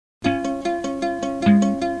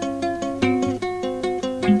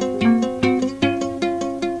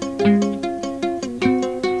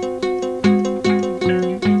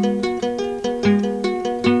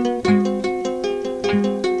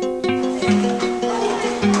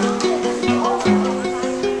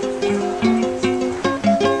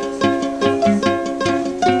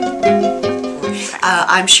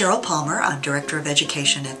I'm Cheryl Palmer. I'm Director of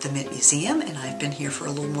Education at the Mint Museum, and I've been here for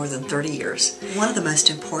a little more than 30 years. One of the most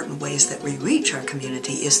important ways that we reach our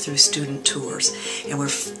community is through student tours, and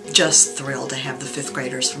we're just thrilled to have the 5th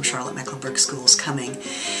graders from Charlotte-Mecklenburg Schools coming.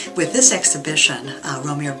 With this exhibition,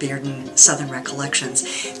 Romare Bearden Southern Recollections,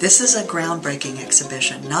 this is a groundbreaking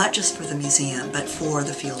exhibition, not just for the museum, but for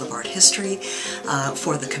the field of art history,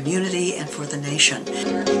 for the community, and for the nation.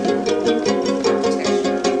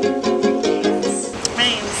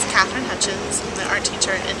 I'm an art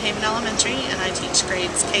teacher in Haven Elementary, and I teach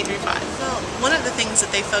grades K through 5. Well, one of the things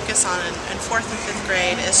that they focus on in 4th and 5th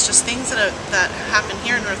grade is just things that happen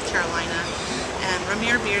here in North Carolina. And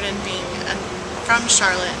Romare Bearden, being from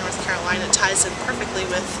Charlotte, North Carolina, ties in perfectly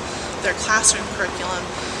with their classroom curriculum,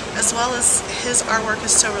 as well as his artwork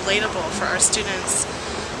is so relatable for our students.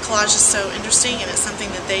 Collage is so interesting, and it's something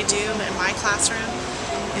that they do in my classroom.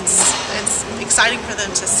 It's exciting for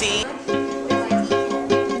them to see.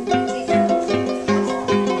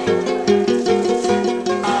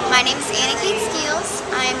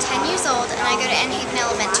 And I go to Haven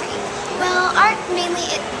Elementary. Well, art mainly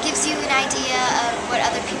it gives you an idea of what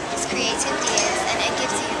other people's creativity is, and it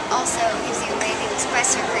also gives you a way to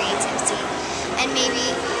express your creativity and maybe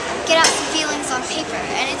get out some feelings on paper.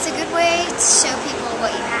 And it's a good way to show people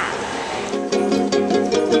what you have.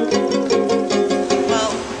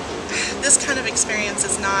 Well, this kind of experience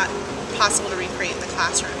is not possible to recreate in the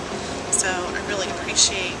classroom, so I really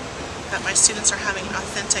appreciate that my students are having an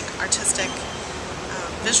authentic, artistic,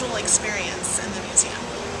 visual experience in the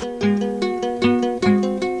museum.